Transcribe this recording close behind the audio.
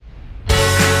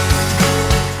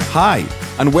Hi,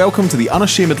 and welcome to the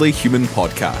Unashamedly Human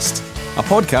podcast, a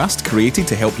podcast created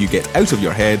to help you get out of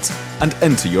your head and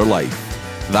into your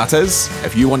life. That is,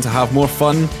 if you want to have more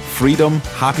fun, freedom,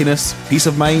 happiness, peace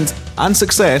of mind, and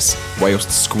success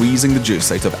whilst squeezing the juice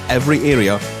out of every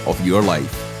area of your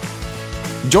life.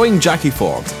 Join Jackie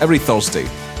Ford every Thursday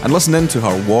and listen in to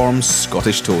her warm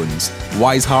Scottish tones,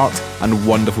 wise heart, and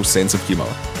wonderful sense of humour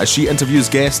as she interviews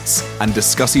guests and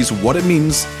discusses what it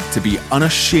means to be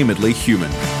unashamedly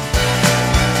human.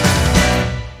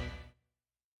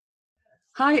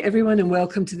 Hi everyone and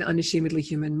welcome to the Unashamedly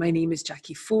Human. My name is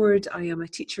Jackie Ford. I am a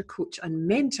teacher, coach and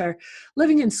mentor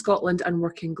living in Scotland and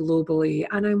working globally,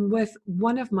 and I'm with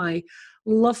one of my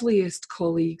loveliest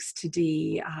colleagues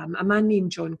today, a man named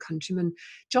John Countryman.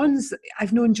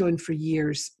 I've known John for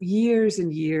years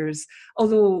and years,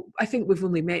 although I think we've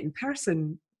only met in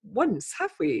person once,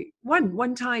 have we?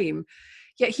 One time.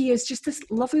 Yet he is just this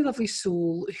lovely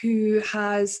soul who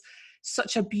has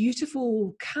such a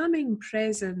beautiful, calming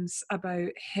presence about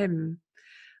him.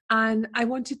 And I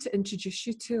wanted to introduce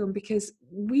you to him because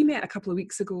we met a couple of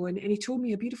weeks ago and he told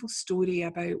me a beautiful story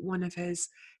about one of his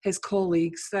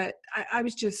colleagues that I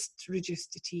was just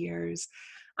reduced to tears.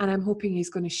 And I'm hoping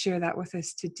he's going to share that with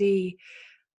us today.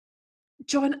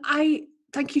 John, I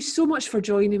thank you so much for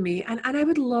joining me. And I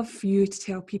would love for you to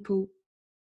tell people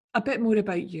a bit more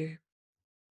about you.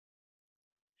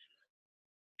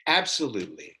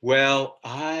 Absolutely. Well,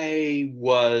 I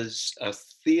was a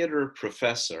theater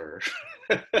professor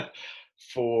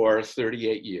for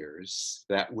 38 years.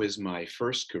 That was my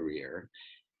first career.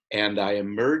 And I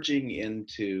am merging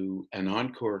into an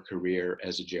encore career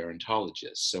as a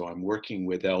gerontologist. So I'm working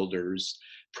with elders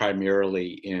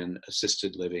primarily in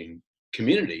assisted living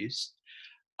communities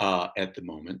at the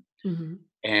moment. Mm-hmm.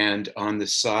 And on the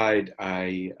side,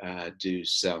 I do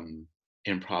some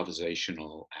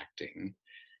improvisational acting.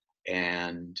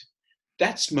 And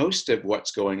that's most of what's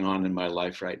going on in my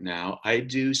life right now. I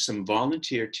do some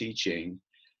volunteer teaching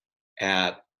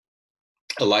at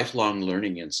a lifelong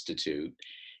learning institute,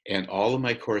 and all of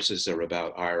my courses are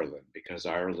about Ireland because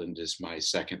Ireland is my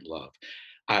second love.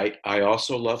 I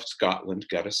also love Scotland,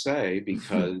 gotta say,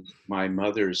 because my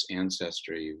mother's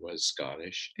ancestry was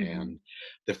Scottish. Mm-hmm. And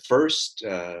the first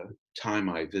time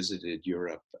I visited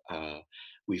Europe,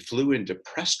 we flew into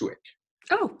Prestwick.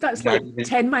 Oh, that's like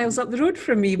 10 miles up the road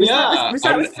from me. Was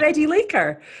that with Freddie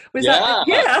Laker? So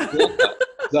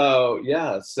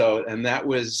and that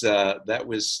was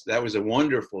a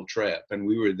wonderful trip, and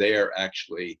we were there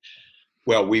actually.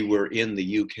 Well, we were in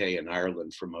the UK and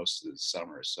Ireland for most of the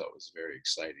summer, so it was a very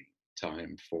exciting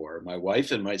time for my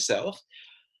wife and myself.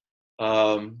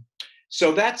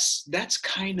 So that's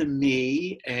kind of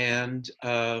me, and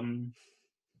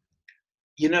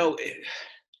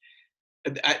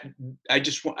I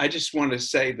just want to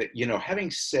say that,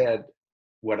 having said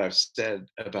what I've said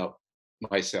about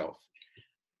myself,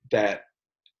 that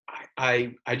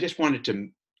I just wanted to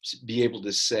be able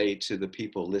to say to the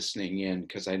people listening in,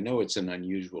 because I know it's an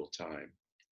unusual time,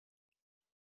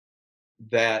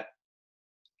 that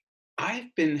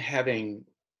I've been having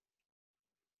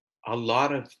a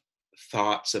lot of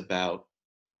thoughts about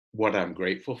what I'm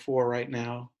grateful for right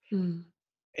now. Mm.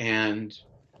 And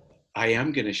I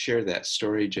am going to share that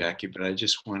story, Jackie, but I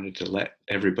just wanted to let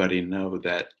everybody know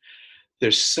that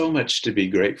there's so much to be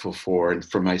grateful for. And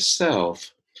for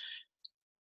myself,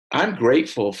 I'm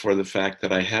grateful for the fact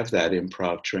that I have that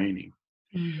improv training,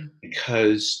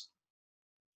 because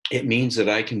it means that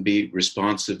I can be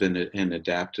responsive and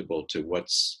adaptable to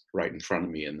what's right in front of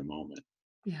me in the moment.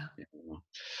 Yeah.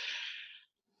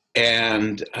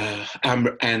 And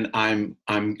I'm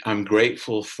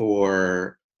grateful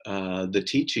for the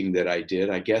teaching that I did.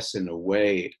 I guess in a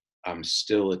way I'm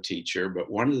still a teacher,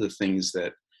 but one of the things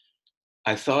that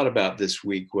I thought about this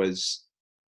week was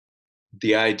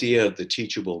the idea of the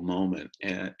teachable moment,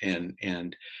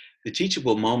 and the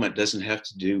teachable moment doesn't have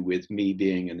to do with me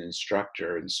being an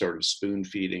instructor and sort of spoon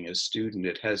feeding a student.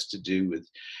 It has to do with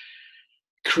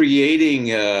creating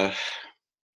the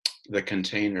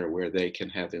container where they can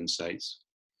have insights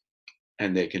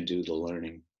and they can do the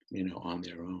learning, on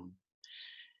their own.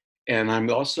 And I'm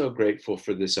also grateful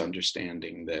for this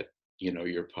understanding that,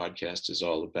 your podcast is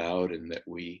all about, and that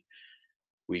we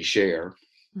share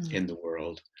in the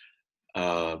world,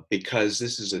 because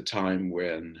this is a time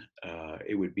when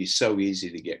it would be so easy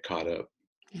to get caught up.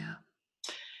 Yeah.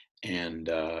 And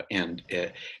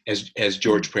as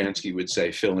George Pransky would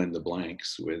say, fill in the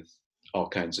blanks with all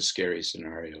kinds of scary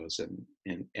scenarios,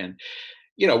 and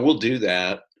we'll do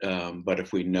that, but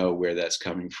if we know where that's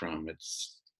coming from,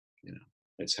 it's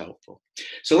helpful.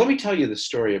 So let me tell you the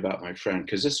story about my friend,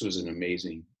 because this was an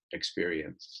amazing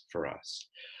experience for us.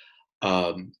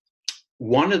 Um,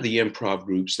 One of the improv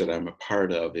groups that I'm a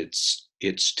part of, it's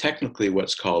technically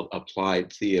what's called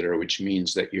applied theater, which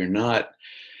means that you're not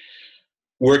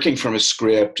working from a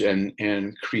script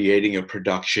and creating a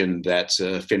production that's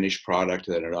a finished product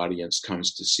that an audience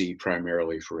comes to see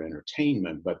primarily for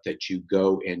entertainment, but that you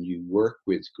go and you work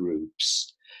with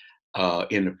groups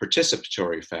in a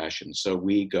participatory fashion. So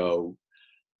we go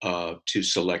to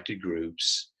selected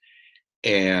groups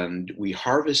and we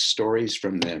harvest stories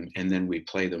from them, and then we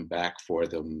play them back for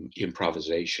them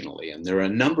improvisationally. And there are a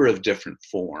number of different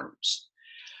forms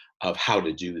of how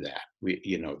to do that.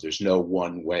 There's no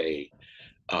one way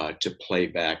to play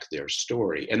back their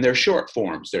story, and they're short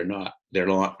forms. They're not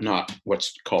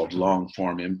what's called long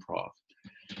form improv.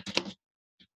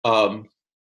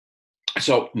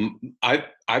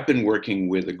 I've been working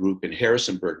with a group in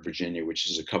Harrisonburg, Virginia, which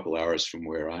is a couple hours from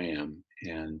where I am,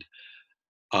 and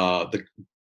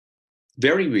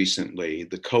very recently,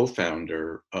 the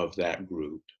co-founder of that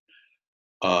group.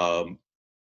 Well,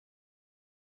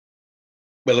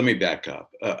 let me back up.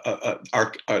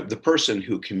 The person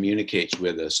who communicates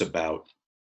with us about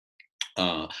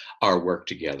our work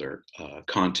together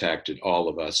contacted all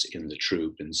of us in the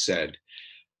troupe and said,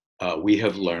 we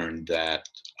have learned that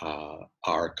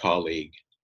our colleague,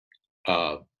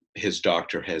 his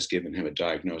doctor has given him a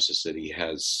diagnosis that he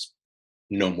has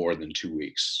no more than 2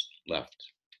 weeks left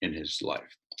in his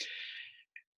life.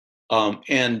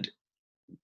 And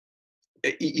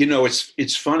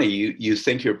it's funny. You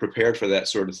think you're prepared for that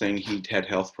sort of thing. He'd had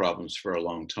health problems for a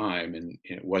long time, and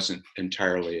it wasn't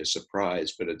entirely a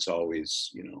surprise. But it's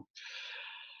always,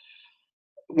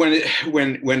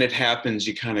 when it happens,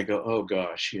 you kind of go, oh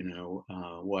gosh,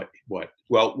 what?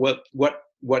 Well,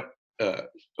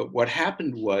 what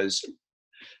happened was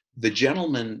the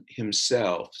gentleman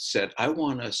himself said, I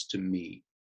want us to meet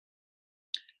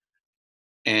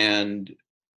and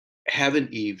have an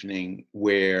evening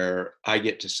where I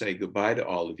get to say goodbye to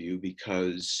all of you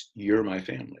because you're my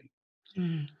family.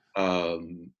 Mm.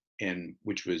 And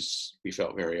we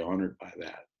felt very honored by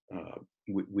that.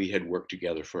 We had worked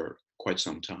together for quite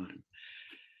some time.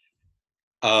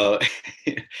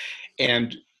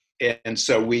 And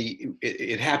so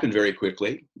it happened very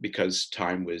quickly because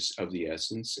time was of the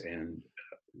essence, and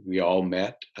we all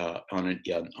met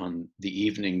on the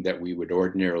evening that we would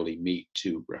ordinarily meet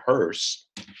to rehearse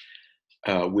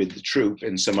with the troupe,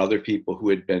 and some other people who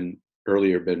had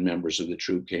earlier been members of the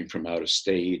troupe came from out of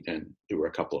state, and there were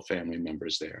a couple of family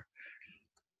members there.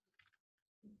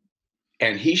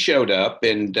 And he showed up,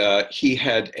 and he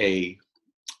had a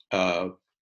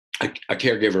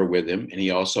caregiver with him, and he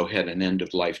also had an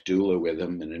end-of-life doula with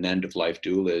him. And an end-of-life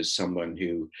doula is someone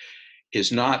who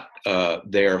is not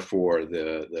there for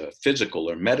the physical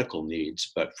or medical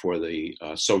needs, but for the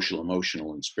social,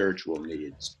 emotional, and spiritual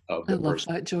needs of the person. I love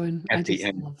that, John. I just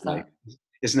love that.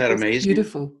 Isn't that amazing?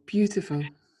 Beautiful, beautiful.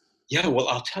 Yeah, well,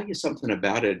 I'll tell you something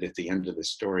about it at the end of the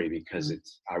story, because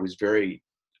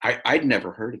I'd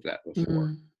never heard of that before.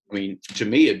 Mm. I mean, to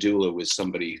me, a doula was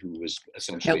somebody who was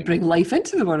essentially help bring life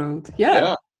into the world. Yeah,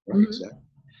 right, mm-hmm. Exactly.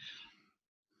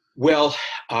 Well,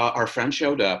 our friend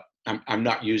showed up. I'm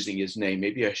not using his name.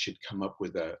 Maybe I should come up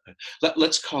with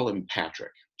let's call him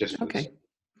Patrick. Just okay.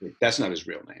 That's not his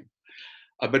real name.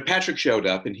 But Patrick showed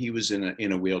up, and he was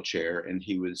in a wheelchair, and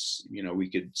he was, we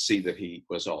could see that he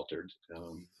was altered.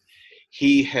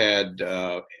 He had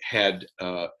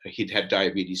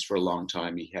diabetes for a long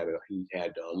time. He had a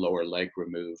lower leg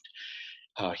removed.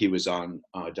 He was on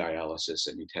dialysis,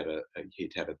 and he'd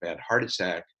had a bad heart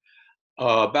attack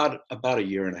about a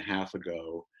year and a half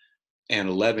ago. And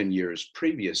 11 years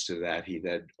previous to that, he'd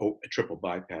had a triple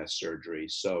bypass surgery.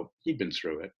 So he'd been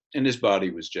through it, and his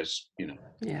body was just, it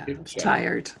was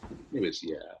tired. It was,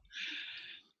 yeah.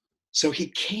 So he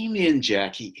came in,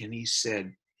 Jackie, and he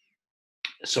said,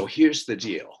 so here's the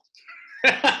deal.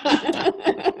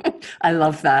 I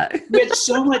love that. He had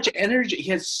so much energy. He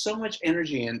had so much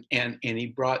energy, and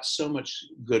he brought so much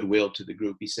goodwill to the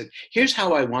group. He said, here's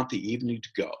how I want the evening to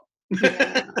go.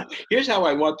 Yeah. Here's how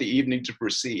I want the evening to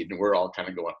proceed. And we're all kind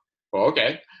of going, well,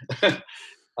 okay.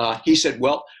 He said,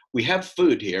 well, we have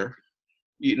food here.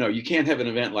 You can't have an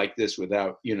event like this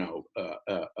without, a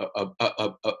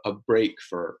break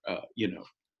for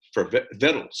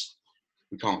victuals.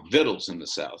 We call them victuals in the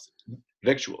South,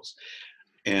 victuals.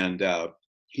 And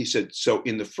he said, so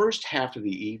in the first half of the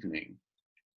evening,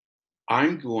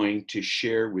 I'm going to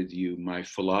share with you my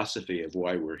philosophy of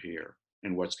why we're here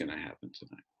and what's going to happen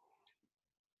tonight.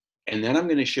 And then I'm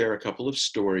going to share a couple of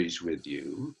stories with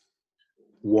you.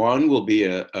 One will be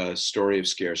a story of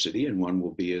scarcity, and one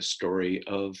will be a story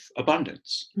of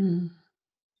abundance. Mm.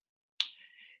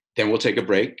 Then we'll take a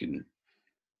break, and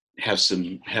have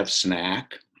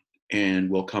snack, and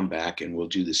we'll come back and we'll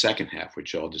do the second half,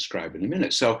 which I'll describe in a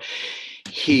minute. So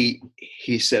he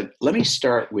said, let me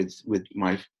start with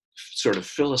my sort of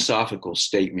philosophical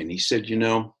statement. He said,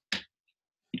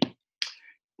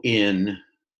 in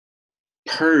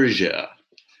Persia,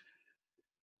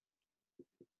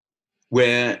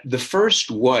 when the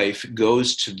first wife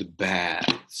goes to the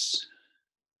baths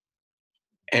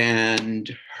and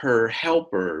her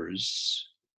helpers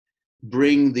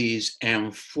bring these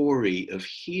amphorae of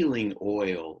healing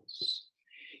oils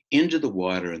into the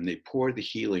water, and they pour the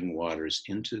healing waters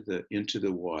into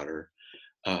the water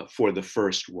for the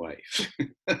first wife.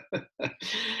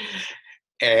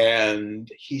 And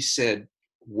he said,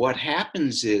 what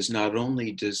happens is not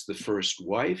only does the first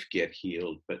wife get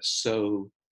healed, but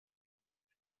so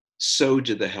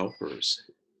do the helpers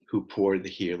who pour the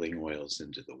healing oils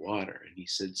into the water. And he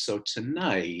said, so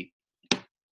tonight,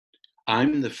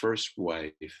 I'm the first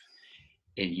wife,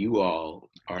 and you all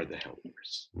are the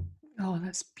helpers. Oh,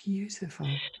 that's beautiful.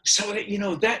 So,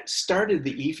 that started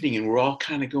the evening, and we're all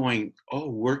kind of going, oh,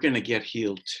 we're going to get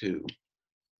healed too.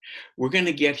 We're going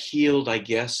to get healed, I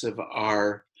guess, of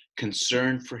our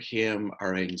concern for him,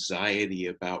 our anxiety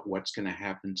about what's going to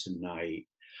happen tonight,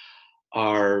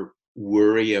 our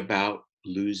worry about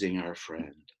losing our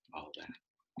friend, all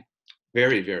that.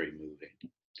 Very, very moving.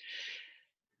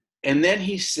 And then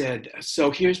he said,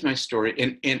 so here's my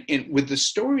story. And with the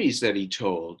stories that he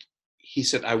told, he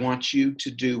said, I want you to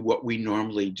do what we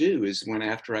normally do is when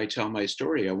after I tell my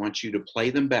story, I want you to play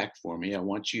them back for me. I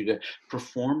want you to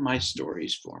perform my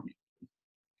stories for me.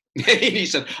 He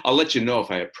said, I'll let you know if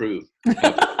I approve.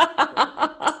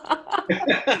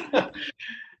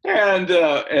 And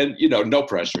no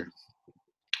pressure.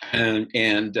 And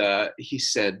he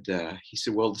said,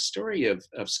 well, the story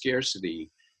of scarcity,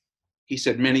 he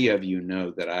said, many of you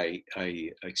know that I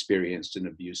experienced an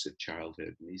abusive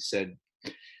childhood. And he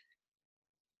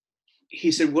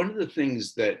said, one of the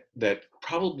things that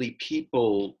probably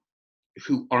people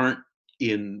who aren't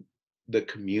in the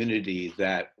community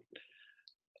that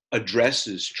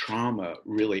addresses trauma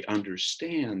really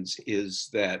understands is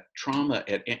that trauma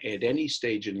at any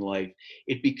stage in life,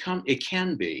 it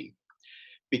can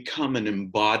become an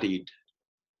embodied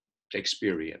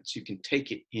experience. You can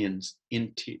take it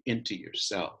into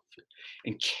yourself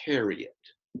and carry it.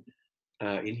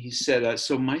 And he said,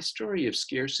 so my story of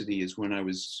scarcity is when I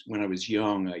was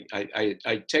young.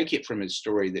 I take it from his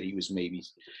story that he was maybe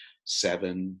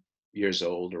 7 years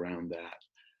old, around that.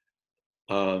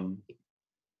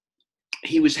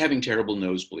 He was having terrible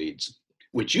nosebleeds,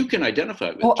 which you can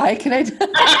identify with. Oh, I can identify.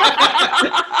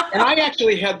 And I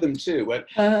actually had them too. But,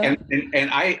 and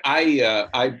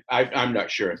I'm not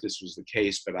sure if this was the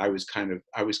case, but I was kind of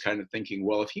thinking,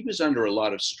 well, if he was under a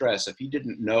lot of stress, if he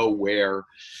didn't know where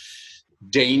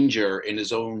danger in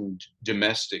his own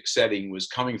domestic setting was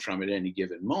coming from at any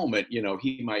given moment,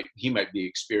 he might be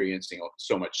experiencing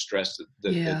so much stress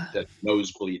that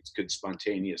nosebleeds could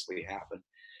spontaneously happen.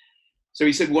 So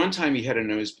he said one time he had a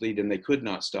nosebleed and they could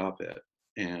not stop it.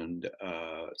 And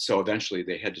so eventually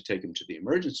they had to take him to the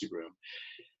emergency room.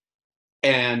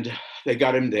 And they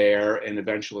got him there, and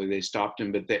eventually they stopped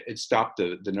him, but it stopped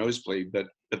the nosebleed. But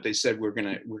they said, we're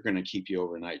gonna keep you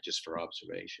overnight just for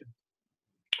observation,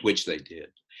 which they did.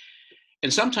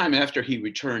 And sometime after he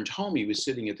returned home, he was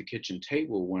sitting at the kitchen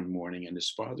table one morning, and his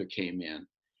father came in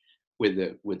with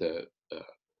a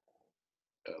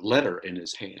letter in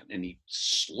his hand, and he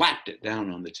slapped it down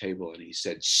on the table, and he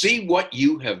said, "See what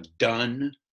you have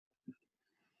done."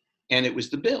 And it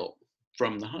was the bill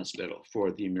from the hospital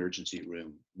for the emergency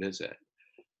room visit.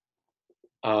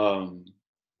 And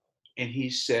he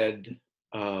said,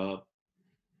 the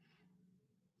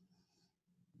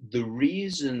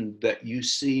reason that you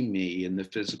see me in the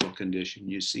physical condition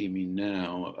you see me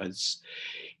now is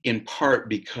in part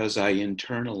because I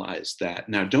internalized that.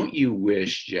 Now, don't you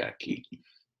wish, Jackie,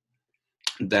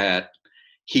 that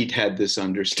he'd had this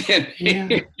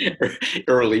understanding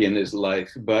early in his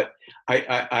life? But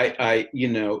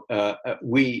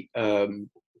we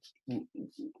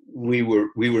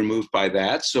were moved by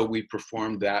that, so we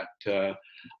performed that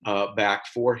back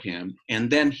for him. And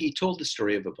then he told the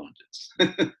story of abundance.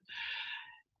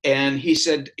 And he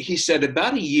said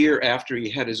about a year after he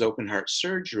had his open heart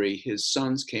surgery, his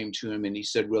sons came to him and he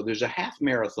said, well, there's a half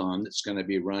marathon that's going to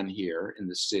be run here in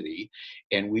the city,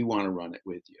 and we want to run it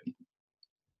with you.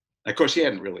 Of course, he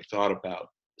hadn't really thought about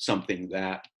something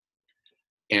that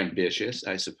ambitious,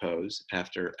 I suppose,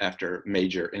 after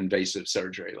major invasive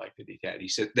surgery like that he had.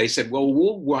 They said, well,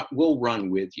 we'll run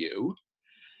with you.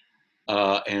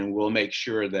 And we'll make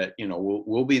sure that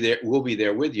we'll be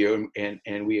there with you,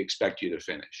 and we expect you to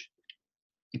finish.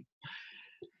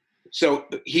 So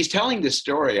he's telling this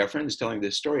story, our friend is telling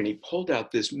this story, and he pulled out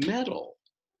this medal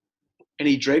and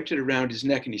he draped it around his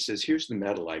neck and he says, here's the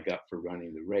medal I got for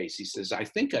running the race. He says, I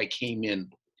think I came in,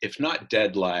 if not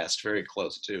dead last, very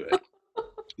close to it.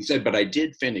 He said, but I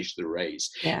did finish the race.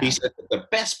 Yeah. He said, the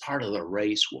best part of the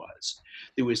race was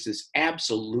there was this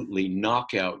absolutely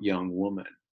knockout young woman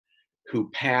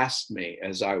who passed me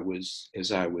as I was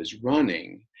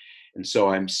running. And so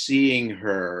I'm seeing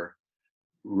her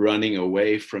running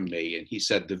away from me. And he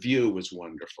said, the view was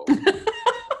wonderful.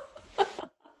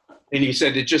 And he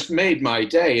said, it just made my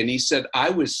day. And he said, I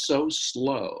was so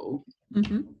slow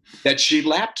that she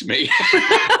lapped me.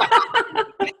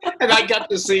 And I got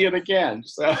to see it again.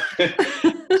 So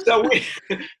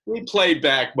we played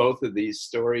back both of these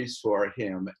stories for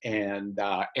him. And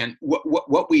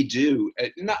what we do,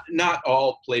 not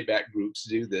all playback groups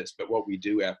do this, but what we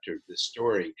do after the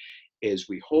story is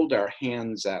we hold our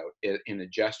hands out in a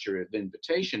gesture of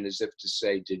invitation, as if to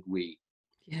say, did we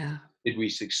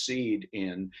succeed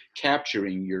in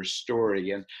capturing your story?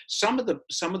 And some of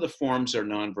the forms are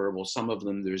nonverbal, some of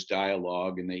them there's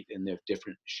dialogue, and they have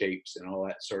different shapes and all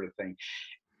that sort of thing.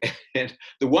 And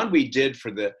the one we did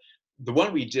for the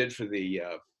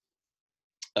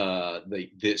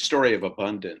story of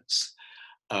abundance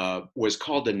was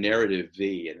called a narrative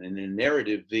V. And in a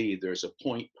narrative V, there's a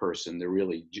point person. There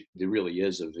really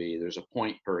is a V. There's a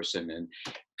point person, and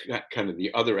kind of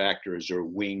the other actors are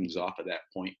wings off of that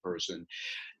point person.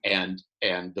 And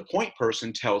the point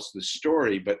person tells the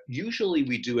story, but usually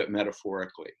we do it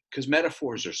metaphorically, because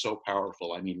metaphors are so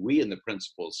powerful. I mean, we in the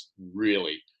principles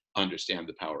really understand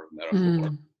the power of metaphor.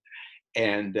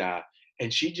 And the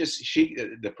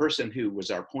person who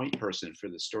was our point person for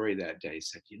the story that day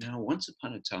said, once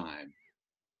upon a time,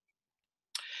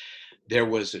 there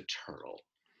was a turtle.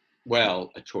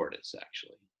 Well, a tortoise,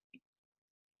 actually.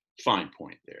 Fine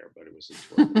point there, but it was a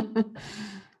tortoise.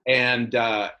 and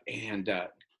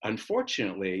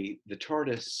unfortunately, the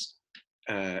tortoise,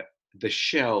 the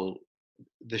shell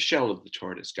of the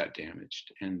tortoise got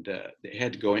damaged, and they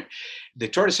had to go in. The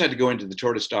tortoise had to go into the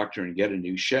tortoise doctor and get a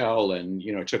new shell, and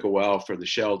it took a while for the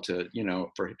shell to,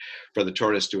 for the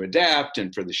tortoise to adapt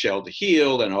and for the shell to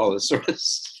heal and all this sort of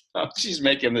stuff. She's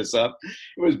making this up.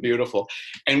 It was beautiful.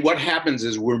 And what happens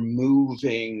is we're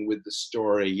moving with the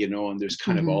story, and there's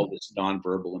kind of all this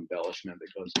nonverbal embellishment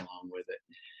that goes along with it.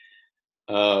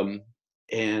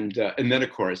 And then of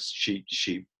course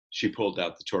she pulled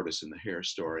out the tortoise and the hare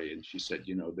story, and she said,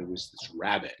 there was this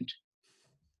rabbit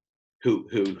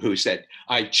who said,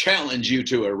 I challenge you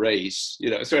to a race.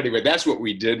 So anyway, that's what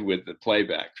we did with the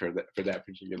playback for that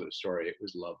particular story. It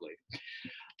was lovely.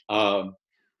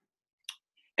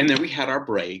 And then we had our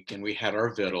break and we had our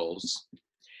victuals,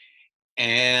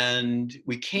 and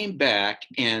we came back,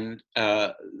 and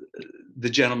the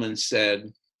gentleman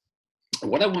said,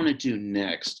 what I want to do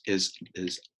next is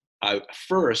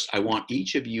first, I want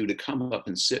each of you to come up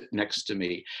and sit next to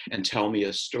me and tell me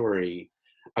a story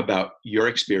about your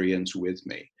experience with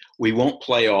me. We won't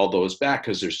play all those back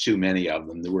because there's too many of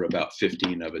them. There were about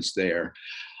 15 of us there.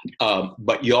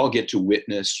 But you all get to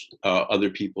witness other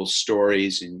people's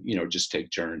stories and, just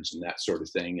take turns and that sort of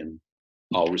thing. And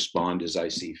I'll respond as I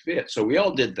see fit. So we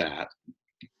all did that.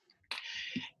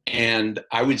 And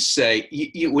I would say,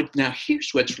 now here's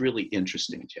what's really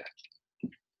interesting, Jack.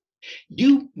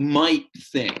 You might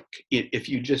think, if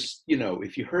you just,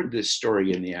 if you heard this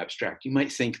story in the abstract, you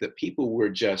might think that people were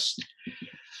just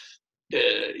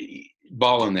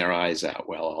bawling their eyes out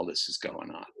while all this is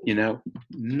going on.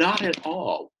 Not at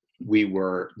all. We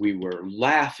were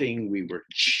laughing, we were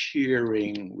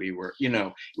cheering,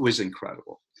 it was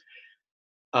incredible.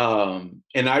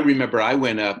 And I remember I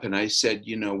went up and I said,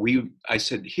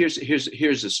 here's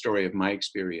a story of my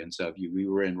experience of you. We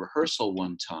were in rehearsal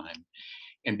one time,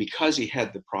 and because he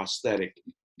had the prosthetic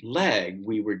leg,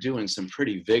 we were doing some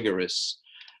pretty vigorous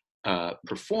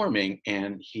performing,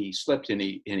 and he slipped and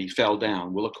he fell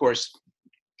down. Well, of course,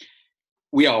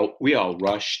 we all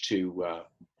rushed to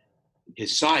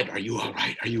his side. Are you all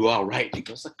right? Are you all right? He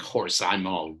goes, of course I'm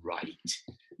all right.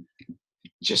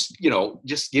 Just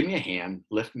give me a hand,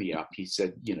 lift me up. He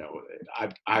said,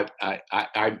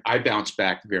 I bounce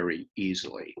back very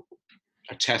easily.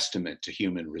 A testament to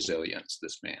human resilience,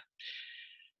 this man.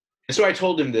 And so I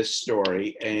told him this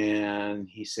story, and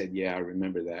he said, yeah, I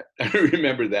remember that. I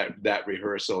remember that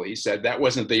rehearsal. He said, that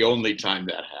wasn't the only time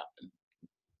that happened.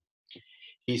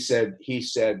 He said,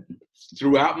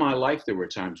 throughout my life, there were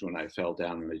times when I fell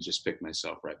down and I just picked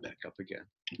myself right back up again.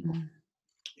 Mm-hmm.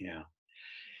 Yeah.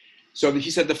 So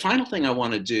he said, the final thing I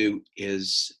want to do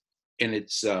is, and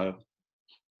it's,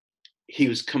 he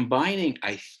was combining,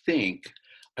 I think,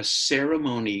 a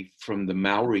ceremony from the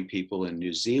Maori people in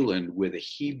New Zealand with a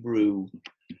Hebrew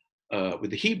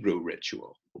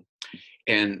ritual.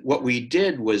 And what we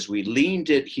did was we leaned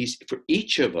it. For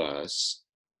each of us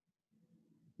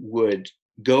would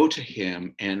go to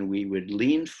him, and we would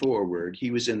lean forward.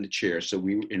 He was in the chair, so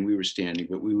we were standing,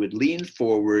 but we would lean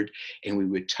forward and we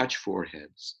would touch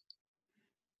foreheads.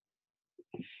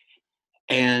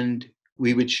 And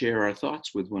we would share our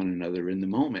thoughts with one another in the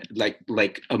moment,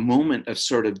 like a moment of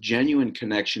sort of genuine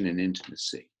connection and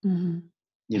intimacy,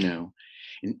 you know.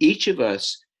 And each of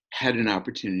us had an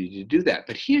opportunity to do that.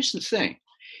 But here's the thing.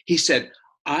 He said,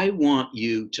 I want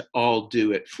you to all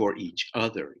do it for each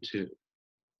other too.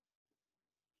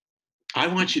 I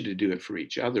want you to do it for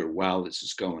each other while this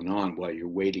is going on, while you're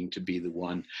waiting to be the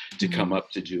one to come up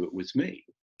to do it with me.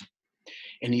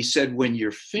 And he said, when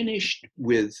you're finished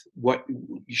with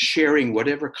sharing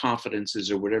whatever confidences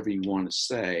or whatever you want to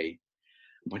say,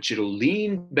 I want you to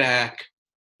lean back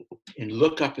and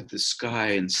look up at the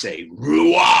sky and say,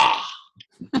 Ruah!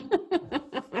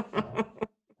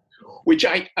 Which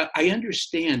I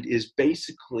understand is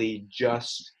basically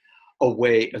just a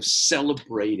way of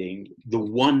celebrating the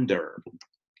wonder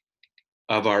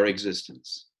of our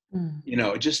existence. You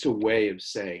know, just a way of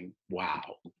saying, wow,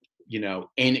 you know,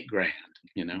 ain't it grand,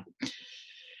 you know?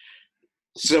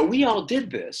 So we all did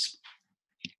this,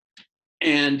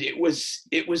 and it was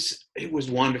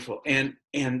wonderful. And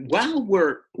while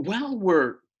we're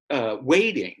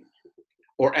waiting,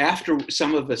 or after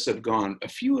some of us have gone, a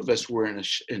few of us were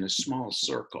in a small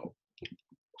circle,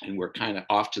 and we're kind of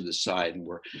off to the side, and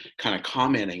we're kind of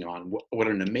commenting on what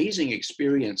an amazing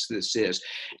experience this is.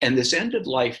 And this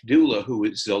end-of-life doula, who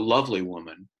is a lovely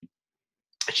woman,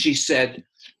 she said,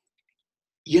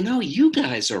 you know, you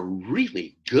guys are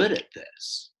really good at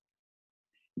this.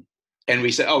 And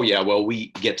we said, oh yeah, well, we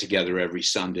get together every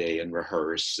Sunday and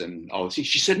rehearse and all this.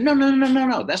 She said,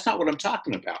 no, that's not what I'm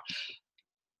talking about.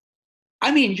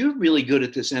 I mean, you're really good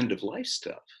at this end-of-life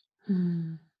stuff.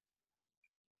 And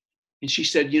she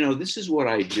said, you know, this is what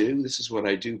I do. This is what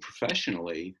I do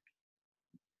professionally.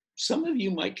 Some of you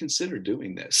might consider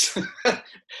doing this.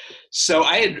 So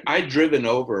I'd driven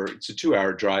over. It's a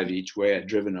 2-hour drive each way. I'd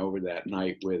driven over that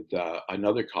night with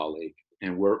another colleague,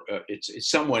 and it's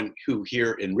someone who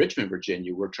here in Richmond,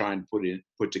 Virginia, we're trying to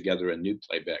put together a new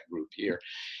playback group here,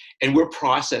 and we're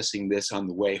processing this on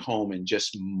the way home and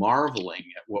just marveling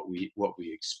at what we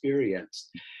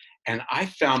experienced. And I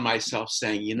found myself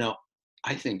saying, you know,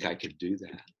 I think I could do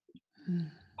that.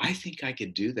 I think I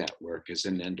could do that work as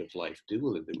an end-of-life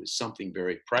doula. There was something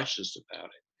very precious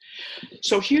about it.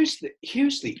 So here's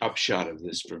the upshot of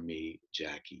this for me,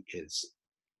 Jackie, is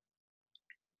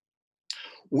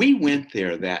we went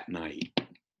there that night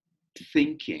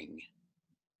thinking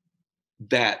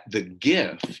that the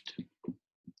gift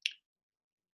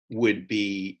would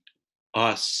be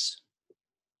us.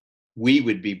 We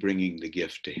would be bringing the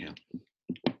gift to him.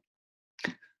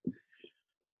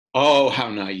 Oh, how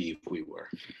naive we were.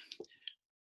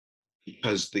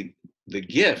 Because the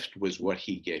gift was what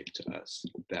he gave to us.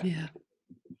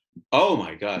 Oh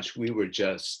my gosh, we were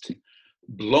just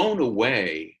blown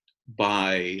away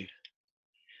by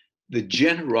the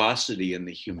generosity and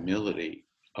the humility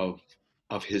of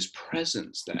his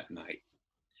presence that night,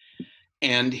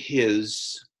 and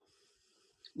his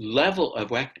level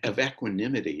of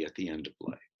equanimity at the end of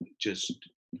life. Just,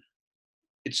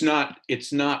 it's not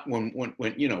when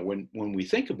you know, when we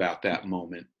think about that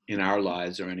moment in our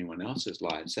lives or anyone else's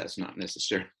lives, that's not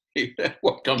necessarily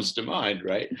what comes to mind,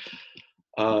 right?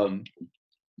 And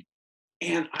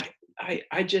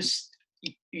I just,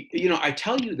 you know, I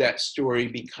tell you that story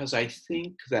because I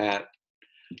think that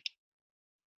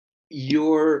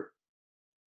your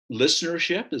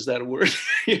listenership, is that a word?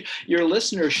 Your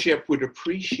listenership would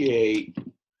appreciate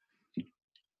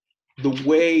the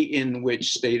way in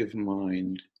which state of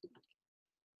mind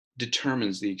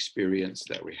determines the experience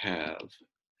that we have.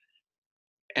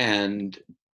 And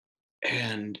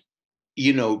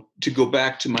you know, to go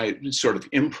back to my sort of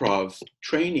improv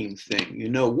training thing, you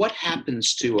know, what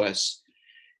happens to us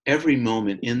every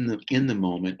moment in the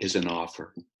moment is an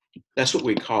offer. That's what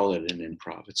we call it in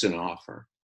improv. It's an offer.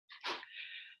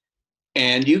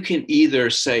 And you can either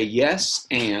say yes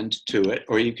and to it,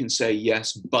 or you can say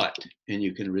yes but, and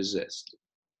you can resist,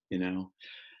 you know.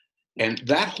 And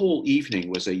that whole evening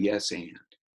was a yes and.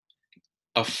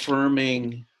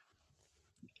 Affirming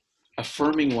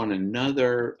one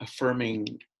another, affirming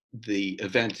the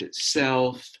event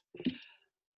itself,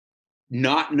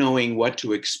 not knowing what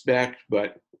to expect,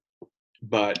 but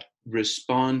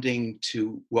responding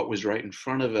to what was right in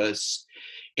front of us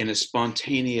in a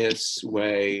spontaneous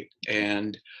way.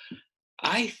 And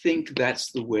I think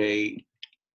that's the way,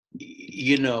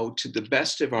 to the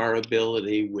best of our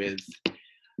ability with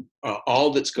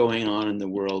all that's going on in the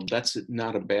world, that's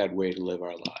not a bad way to live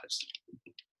our lives.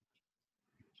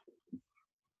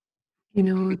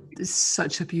 It's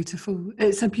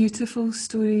it's a beautiful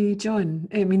story, John.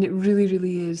 I mean, it really,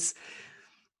 really is.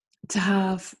 To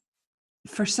have,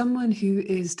 for someone who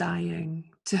is dying,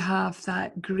 to have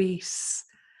that grace,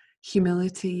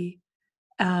 humility,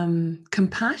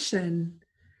 compassion,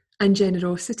 and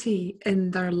generosity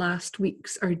in their last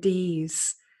weeks or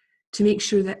days to make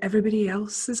sure that everybody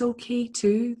else is okay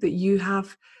too, that you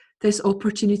have this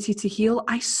opportunity to heal.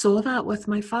 I saw that with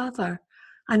my father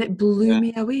and it blew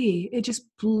me away. It just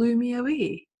blew me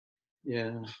away.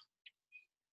 Yeah.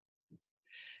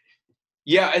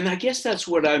 Yeah, and I guess that's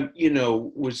what I'm,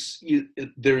 there's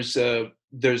a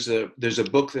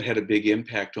book that had a big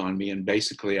impact on me, and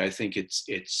basically I think it's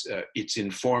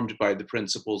informed by the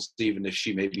principles, even if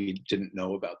she maybe didn't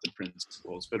know about the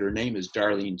principles. But her name is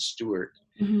Darlene Stewart,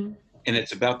 Mm-hmm. and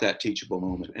it's about that teachable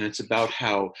moment, and it's about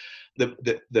how the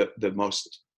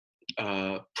most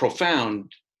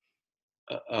profound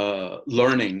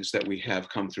learnings that we have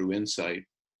come through insight.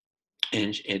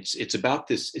 And it's about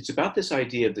this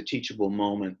idea of the teachable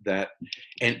moment, that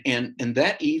and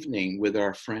that evening with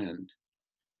our friend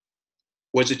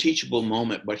was a teachable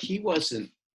moment, but he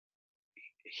wasn't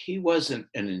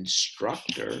an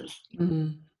instructor. Mm-hmm.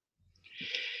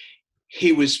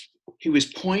 He was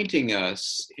pointing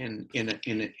us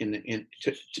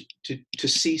to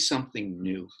see something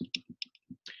new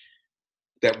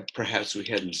that perhaps we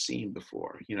hadn't seen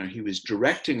before. He was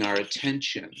directing our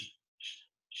attention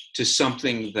to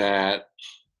something that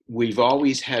we've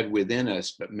always had within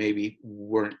us, but maybe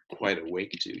weren't quite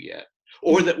awake to yet,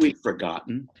 or that we've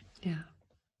forgotten. Yeah.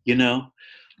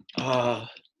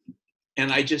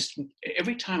 And I just,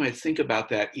 every time I think about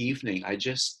that evening, I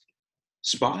just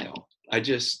smile.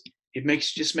 It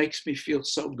makes me feel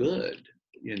so good,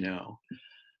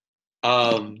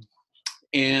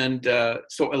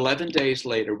 So 11 days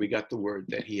later, we got the word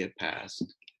that he had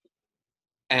passed,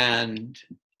 and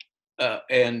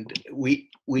we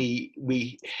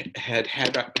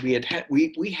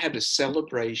had a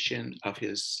celebration of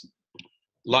his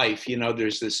life.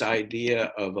 There's this idea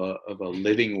of a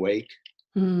living wake.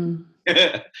 Mm.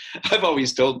 I've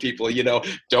always told people,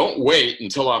 don't wait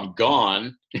until I'm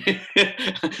gone.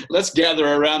 Let's gather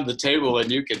around the table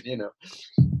and you can,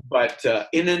 But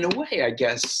in a way, I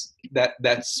guess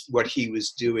that's what he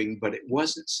was doing. But it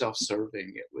wasn't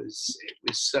self-serving. It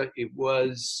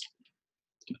was.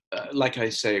 Like I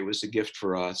say, it was a gift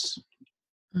for us,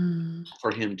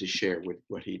 for him to share with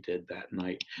what he did that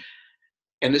night.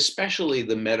 And especially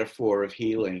the metaphor of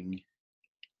healing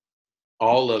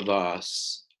all of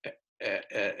us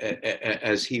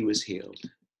as he was healed.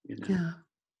 Yeah.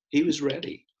 He was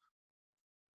ready.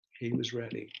 He was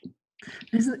ready.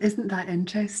 Isn't that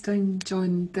interesting,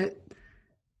 John, that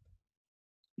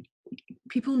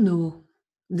people know,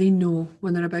 they know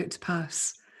when they're about to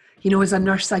pass. As a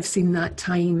nurse, I've seen that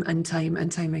time and time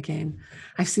and time again.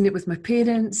 I've seen it with my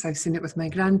parents. I've seen it with my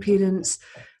grandparents.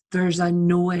 There's a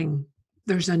knowing.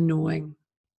 Mm.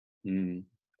 Mm.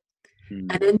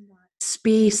 And in that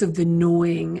space of the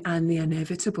knowing and the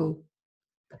inevitable,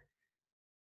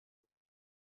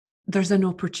 there's an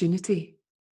opportunity.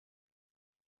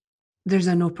 There's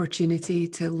an opportunity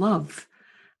to love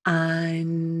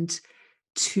and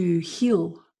to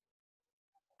heal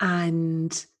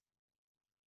and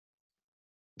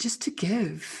just to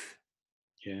give.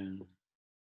 Yeah.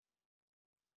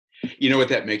 You know what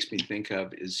that makes me think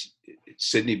of is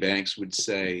Sydney Banks would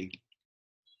say,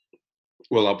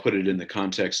 well, I'll put it in the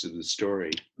context of the story.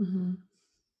 Mm-hmm.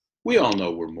 We all know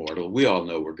we're mortal. We all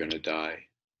know we're going to die.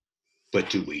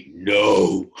 But do we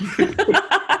know? But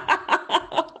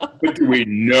do we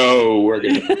know we're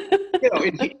going to?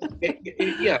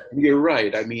 Yeah, you're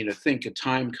right. I mean, I think a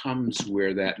time comes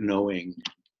where that knowing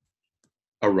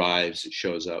arrives. It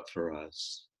shows up for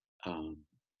us. And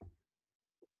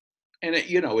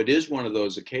it is one of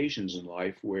those occasions in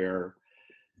life where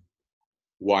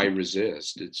why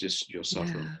resist? It's just you'll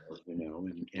suffer,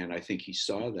 and I think he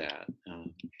saw that.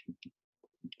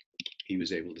 He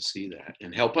was able to see that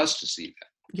and help us to see that.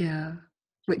 Yeah,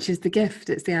 which is the gift.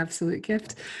 It's the absolute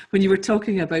gift. When you were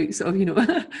talking about sort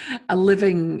of, a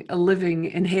living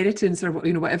inheritance or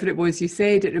whatever it was you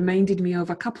said, it reminded me of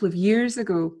a couple of years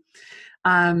ago.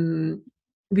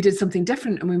 We did something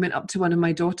different and we went up to one of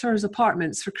my daughter's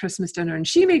apartments for Christmas dinner, and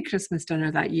she made Christmas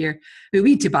dinner that year.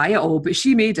 We had to buy it all, but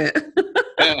she made it.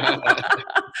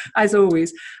 As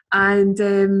always.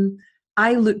 And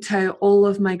I looked out all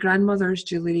of my grandmother's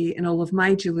jewellery and all of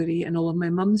my jewellery and all of my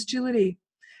mum's jewellery.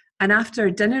 And after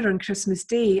dinner on Christmas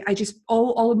Day, I just,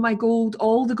 all of my gold,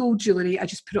 all the gold jewellery, I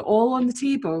just put it all on the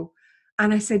table.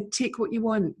 And I said, take what you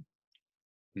want.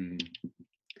 Mm-hmm.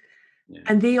 Yeah.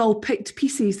 And they all picked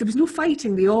pieces. There was no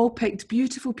fighting. They all picked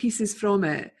beautiful pieces from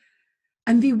it.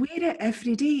 And they wear it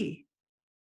every day.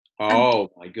 Oh,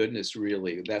 my goodness,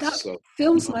 really? That so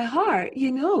fills my heart,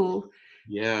 you know.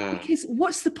 Yeah. Because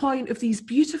what's the point of these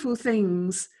beautiful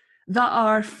things that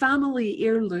are family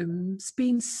heirlooms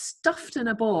being stuffed in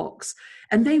a box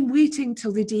and then waiting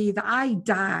till the day that I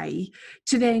die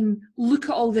to then look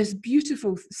at all this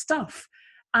beautiful stuff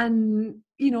and,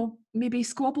 you know, maybe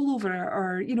squabble over it?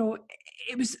 Or, you know,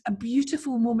 it was a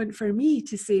beautiful moment for me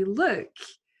to say, look,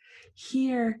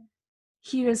 here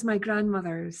is my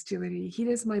grandmother's jewellery. Here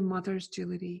is my mother's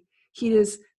jewellery. Here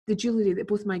is the jewellery that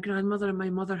both my grandmother and my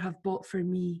mother have bought for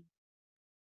me.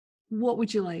 What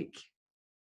would you like?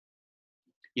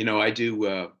 You know, I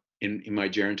do, in my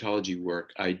gerontology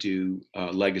work, I do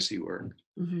legacy work.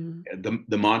 Mm-hmm.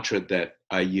 The mantra that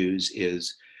I use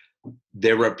is,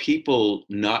 there are people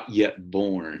not yet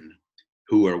born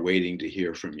who are waiting to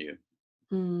hear from you.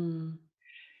 Mm.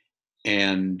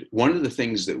 And one of the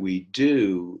things that we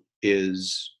do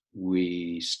is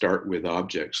we start with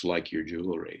objects like your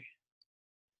jewelry.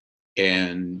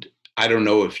 And I don't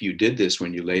know if you did this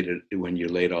when you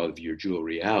laid all of your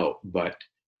jewelry out, but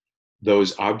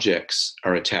those objects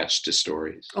are attached to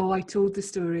stories. Oh, I told the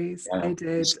stories. Yeah. I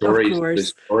did. Stories, of course.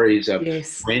 The stories of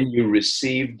yes. when you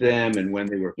received them and when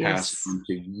they were passed yes. on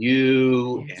to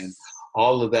you, yes. and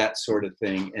all of that sort of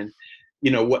thing. And you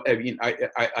know what I mean?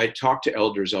 I talk to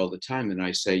elders all the time, and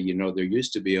I say, you know, there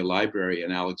used to be a library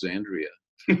in Alexandria,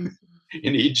 in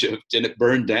Egypt, and it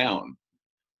burned down.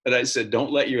 And I said,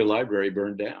 don't let your library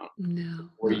burn down. No.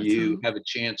 Or you have a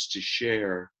chance to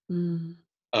share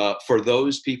for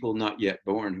those people not yet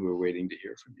born who are waiting to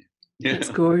hear from you. Yeah. That's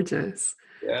gorgeous.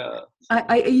 Yeah.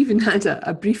 I even had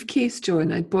a briefcase,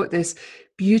 John. I bought this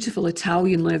beautiful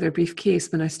Italian leather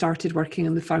briefcase when I started working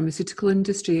in the pharmaceutical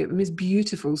industry. It was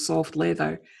beautiful, soft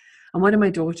leather. And one of my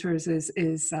daughters is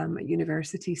at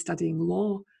university studying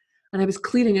law. And I was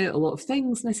clearing out a lot of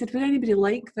things. And I said, would anybody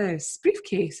like this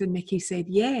briefcase? And Nikki said,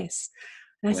 yes.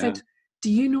 And I said,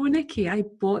 do you know, Nikki, I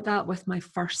bought that with my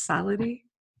first salary.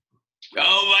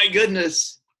 Oh, my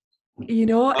goodness. You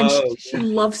know, and she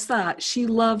loves that. She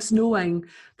loves knowing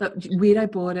that where I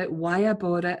bought it, why I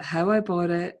bought it, how I bought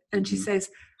it. And she says,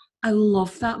 I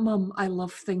love that, Mum. I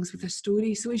love things with a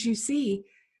story. So as you see,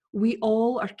 we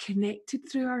all are connected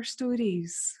through our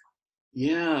stories.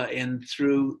 Yeah, and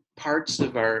through parts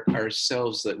of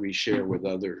ourselves that we share with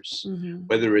others,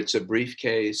 whether it's a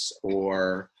briefcase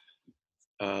or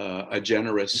a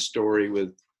generous story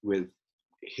with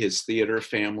his theater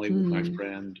family, with my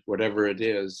friend, whatever it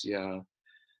is. Yeah.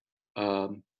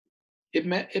 It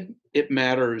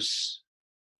matters.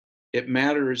 It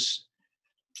matters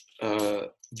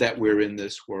that we're in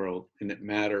this world, and it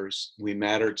matters. We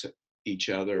matter to each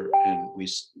other, and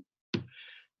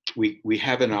we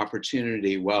have an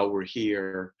opportunity while we're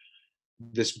here,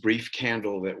 this brief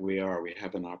candle that we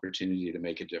have an opportunity to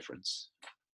make a difference.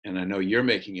 And I know you're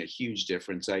making a huge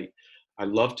difference. I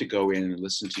love to go in and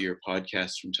listen to your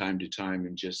podcast from time to time,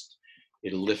 and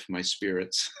it'll lift my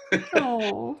spirits.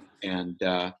 Oh.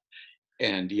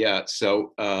 And yeah,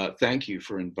 so thank you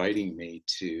for inviting me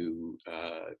to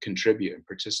contribute and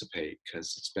participate,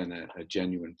 because it's been a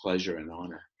genuine pleasure and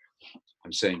honor.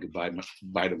 I'm saying goodbye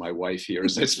to my wife here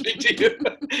as I speak to you,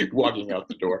 walking out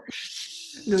the door.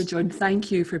 No, John, thank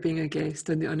you for being a guest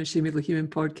on the Unashamedly Human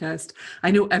podcast.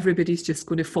 I know everybody's just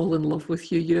going to fall in love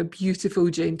with you. You're a beautiful,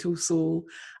 gentle soul.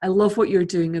 I love what you're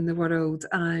doing in the world,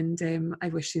 and I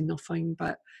wish you nothing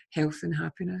but health and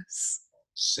happiness.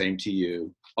 Same to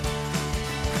you.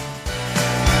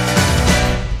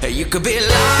 You could be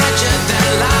larger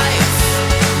than life,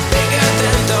 bigger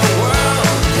than the world,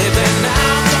 living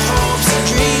out the hopes and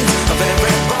dreams of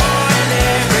every boy and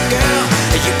every girl.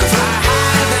 You could fly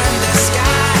higher than the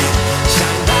sky,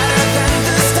 shine brighter than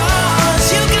the stars.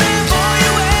 You can have all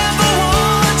you ever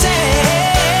wanted.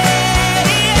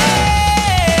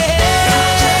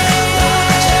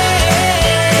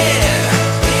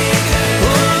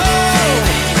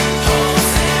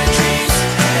 Hopes and dreams,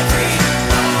 every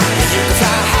boy. You could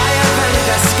fly higher than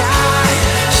the sky,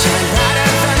 shine brighter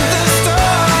than the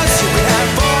stars. You can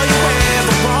have all you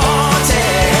ever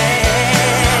wanted.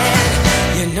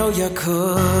 You know you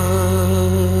could.